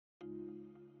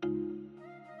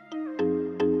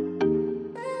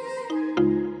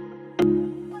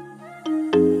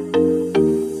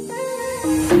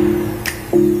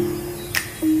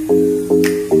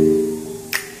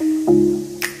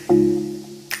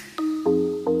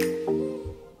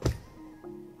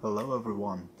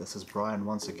everyone, this is Brian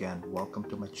once again. Welcome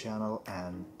to my channel,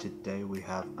 and today we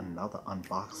have another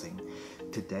unboxing.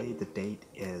 Today the date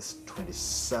is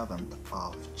 27th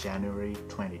of January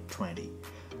 2020,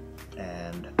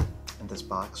 and in this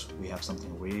box we have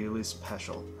something really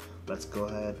special. Let's go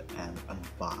ahead and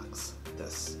unbox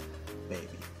this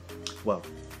baby. Well,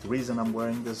 the reason I'm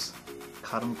wearing this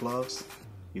cotton gloves,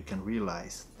 you can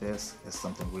realize this is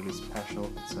something really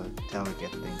special. It's a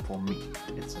delicate thing for me.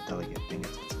 It's a delicate thing.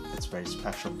 It's very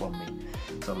special for me.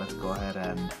 So let's go ahead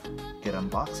and get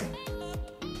unboxing.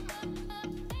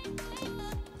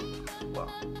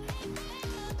 Well,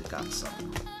 they got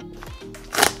some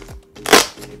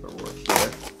paperwork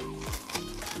here.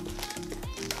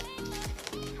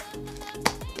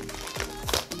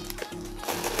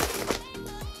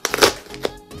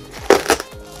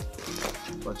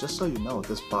 But just so you know,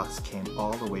 this box came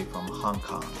all the way from Hong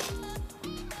Kong.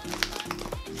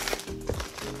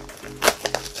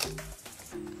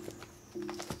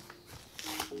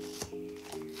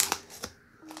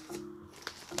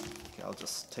 Okay, I'll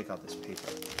just take out this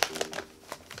paper.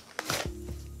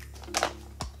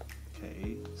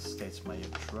 Okay, states my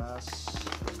address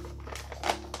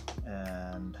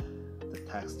and the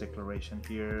tax declaration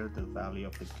here, the value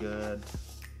of the good.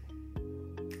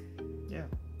 Yeah.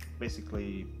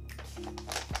 Basically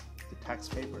the tax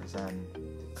papers and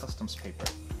the customs paper.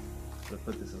 We'll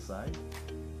put this aside.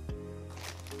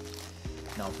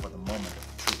 Now for the moment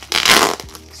of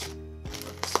truth.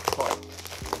 Put this apart.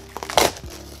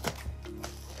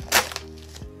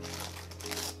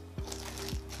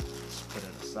 Just put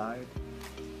it aside.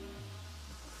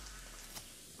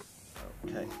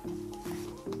 Okay.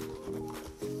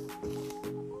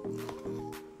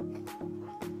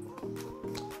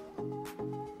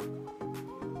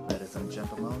 Ladies and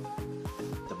gentlemen,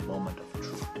 the moment of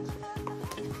truth.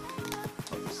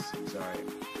 Oops, sorry.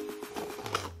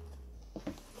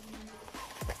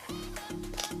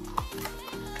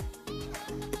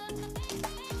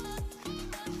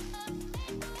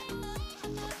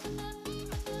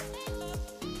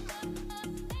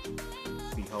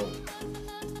 Behold.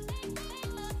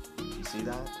 You see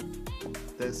that?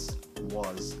 This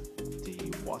was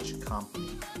the watch company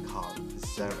called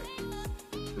Xeric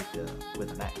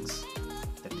with an X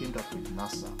that teamed up with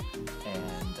NASA,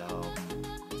 and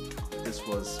this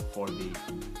was for the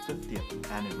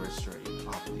 50th anniversary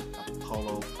of the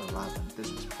Apollo 11.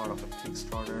 This was part of a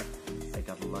Kickstarter. I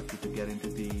got lucky to get into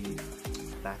the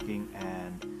backing,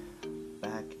 and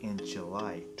back in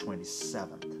July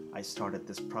 27th I started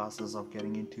this process of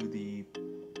getting into the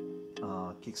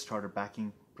Kickstarter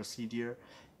backing procedure,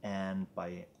 and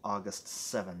by August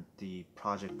 7th the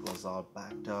project was all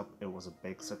backed up. It was a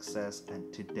big success,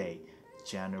 and today,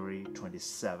 January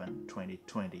 27,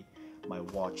 2020, my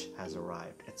watch has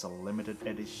arrived. It's a limited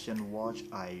edition watch.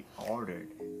 I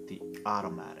ordered the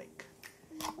automatic.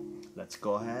 Let's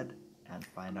go ahead and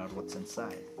find out what's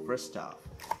inside. First off,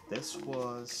 this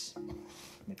was,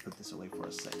 let me put this away for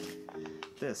a second.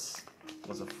 This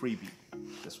was a freebie.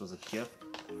 This was a gift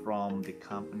from the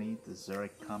company, the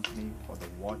Xeric company, for the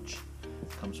watch. It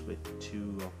comes with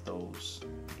two of those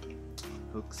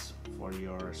hooks for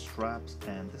your straps,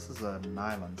 and this is a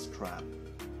nylon strap.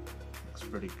 Looks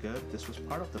pretty good. This was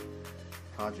part of the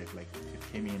project, like it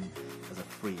came in as a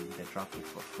free. They dropped it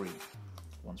for free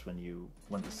once when the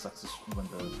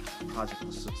project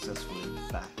was successfully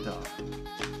backed up.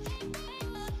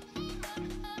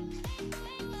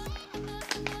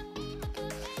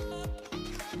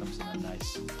 Comes in a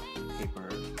nice paper.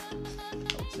 I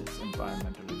would say it's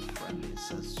environmentally friendly. It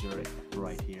says Xeric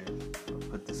right here. I'll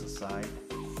put this aside.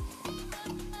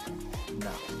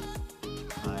 Now,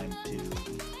 time to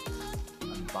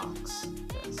unbox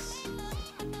this.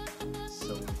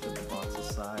 So we put the box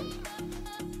aside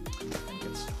and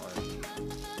get started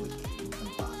with the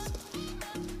unboxing.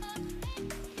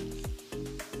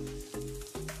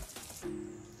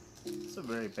 It's a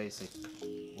very basic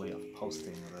way of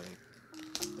posting. Like,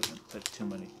 doesn't put too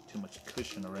much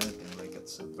cushion or anything. Like,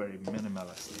 it's a very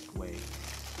minimalistic way.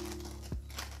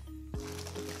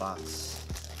 With the box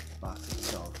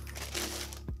itself,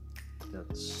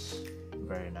 that's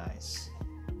very nice.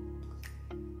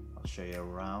 I'll show you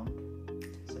around.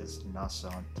 It says NASA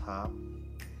on top,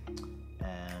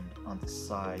 and on the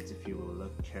sides, if you will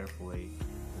look carefully,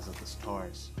 these are the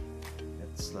stars.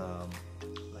 It's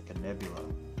like a nebula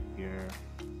here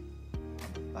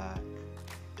on the back.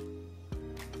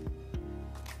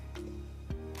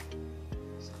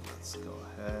 So let's go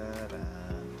ahead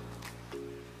and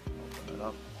open it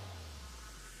up.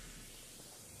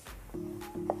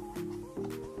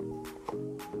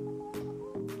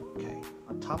 Okay,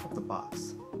 on top of the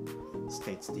box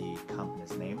states the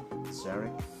company's name,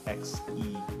 Xeric, Xeric.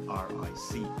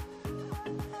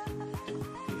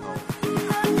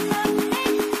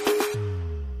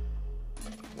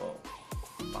 Whoa,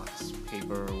 box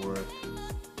paperwork,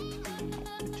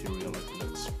 the material, it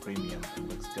looks premium, it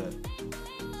looks good.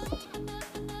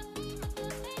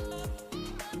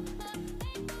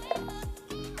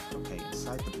 Okay,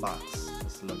 inside the box,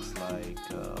 this looks like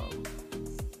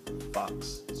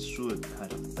box suit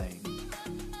kind of thing.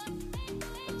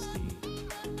 That's the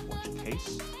watch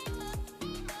case.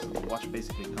 So the watch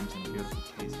basically comes in a beautiful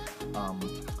case.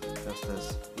 There's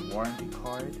this warranty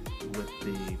card with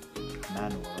the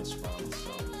manual as well.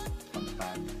 So on the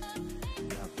back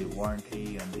you have the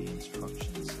warranty and the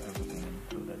instructions, everything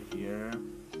included here.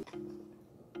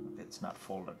 It's not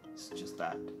folded, it's just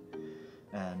that.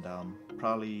 And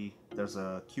probably there's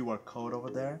a QR code over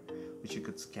there which you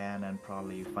could scan and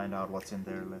probably find out what's in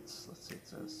there. Let's see, it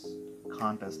says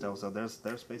contest. Also there's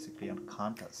basically a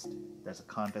contest. There's a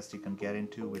contest you can get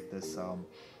into with this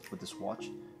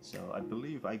watch. So I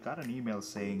believe I got an email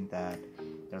saying that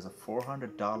there's a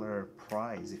 $400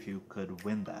 prize if you could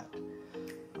win that.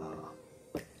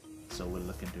 So we'll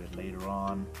look into it later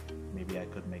on. Maybe I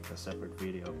could make a separate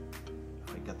video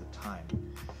if I get the time.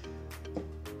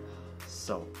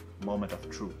 So, moment of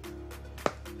truth.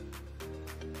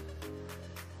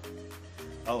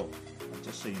 Oh,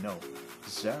 just so you know,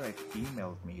 Xeric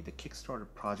emailed me. The Kickstarter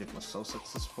project was so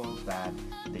successful that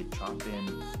they dropped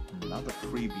in another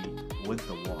freebie with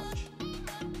the watch.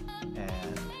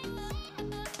 And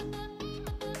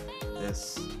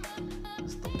this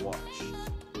is the watch.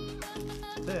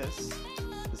 This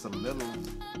is a little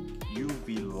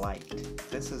UV light.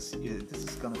 This is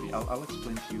gonna be. I'll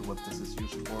explain to you what this is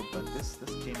used for. But this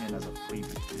came in as a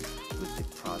freebie with the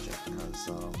project because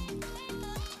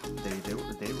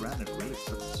they ran it really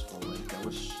successfully. There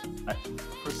was the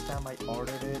first time I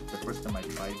ordered it, the first time I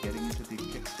tried getting into the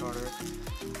Kickstarter,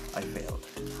 I failed.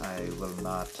 I will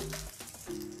not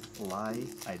lie,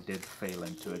 I did fail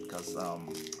into it because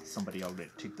somebody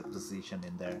already took the position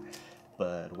in there.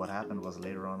 But what happened was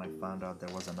later on I found out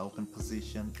there was an open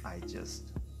position. I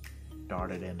just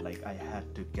darted in, like I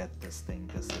had to get this thing.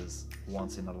 This is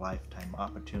once in a lifetime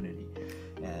opportunity.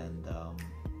 And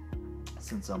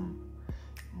since I'm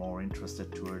more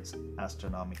interested towards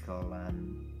astronomical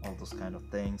and all those kind of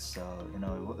things, so you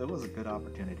know, it was a good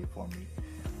opportunity for me.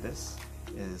 This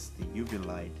is the UV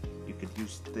light. You could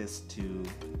use this to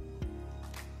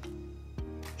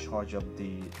charge up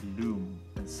the lume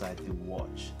inside the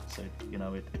watch, so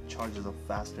it charges up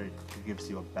faster. It gives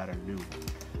you a better lume.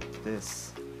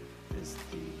 This is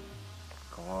the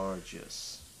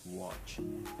gorgeous watch.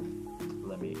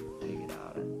 Let me take it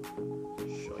out and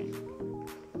show you.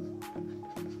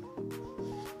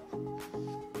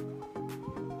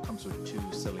 Comes with 2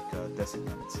 silica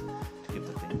desiccants to keep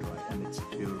the thing dry, and it's a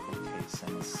beautiful case,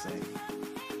 I must say.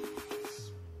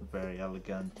 It's very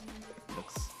elegant.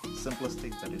 Looks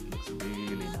simplistic, but it looks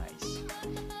really nice.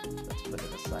 Let's put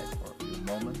it aside for a few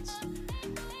moments.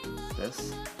 This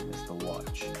is the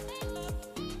watch.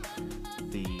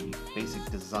 The basic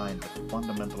design, the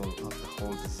fundamental of the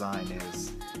whole design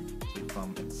is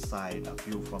from inside, a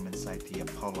view from inside the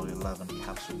Apollo 11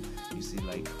 capsule. You see,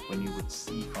 like when you would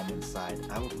see from inside.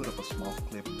 I will put up a small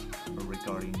clip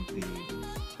regarding the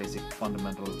basic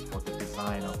fundamental for the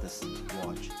design of this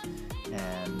watch.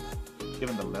 And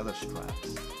even the leather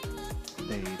straps,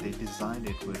 they designed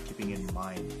it with keeping in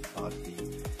mind about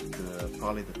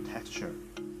probably the texture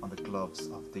on the gloves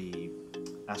of the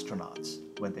astronauts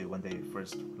when they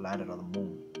first landed on the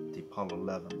moon, the Apollo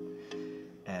 11.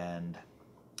 And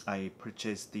I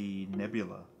purchased the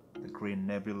nebula, the green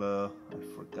nebula. I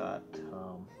forgot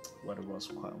what it was.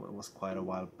 It was quite a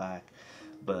while back,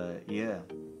 but yeah,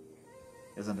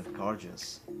 isn't it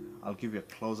gorgeous? I'll give you a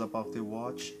close-up of the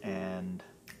watch and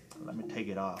let me take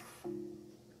it off.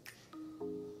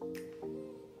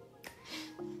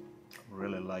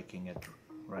 Really liking it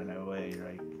right away,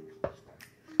 right?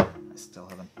 I still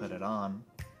haven't put it on.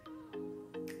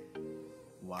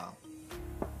 Wow,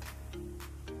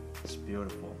 it's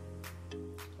beautiful.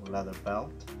 Leather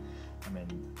belt,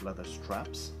 leather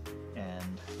straps,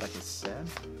 and like I said,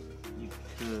 you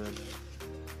could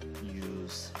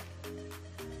use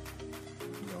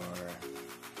your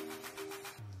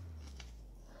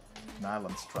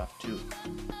nylon strap too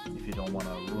if you don't want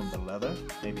to ruin the leather.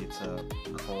 Maybe it's a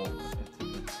cold,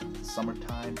 if it's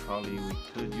summertime, probably we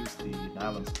could use the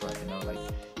nylon strap, like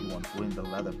you want to ruin the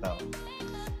leather belt.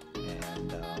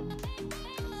 And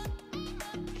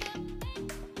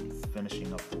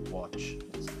finishing up the watch,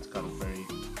 it's got a very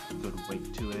good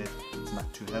weight to it. It's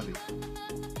not too heavy,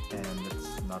 and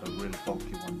it's not a really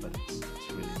bulky one, but it's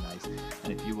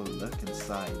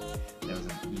inside there's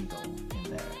an eagle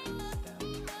in there.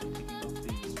 And taking off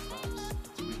these straps,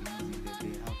 it's really easy.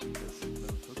 They have these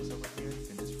little hooks over here. You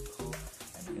can just pull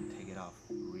and you can take it off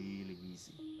really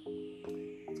easy.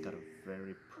 It's got a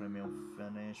very premium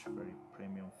finish, very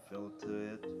premium feel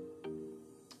to it.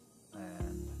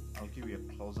 And I'll give you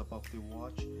a close-up of the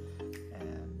watch.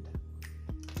 And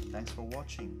thanks for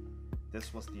watching.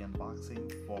 This was the unboxing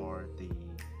for the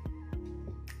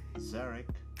Xeric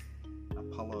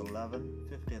Apollo 11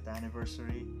 50th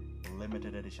Anniversary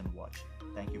Limited Edition watch.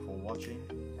 Thank you for watching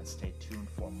and stay tuned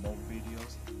for more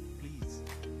videos. Please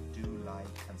do like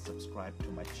and subscribe to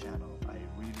my channel. I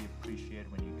really appreciate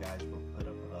when you guys will put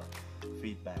up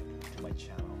feedback to my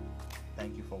channel.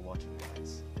 Thank you for watching,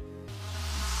 guys.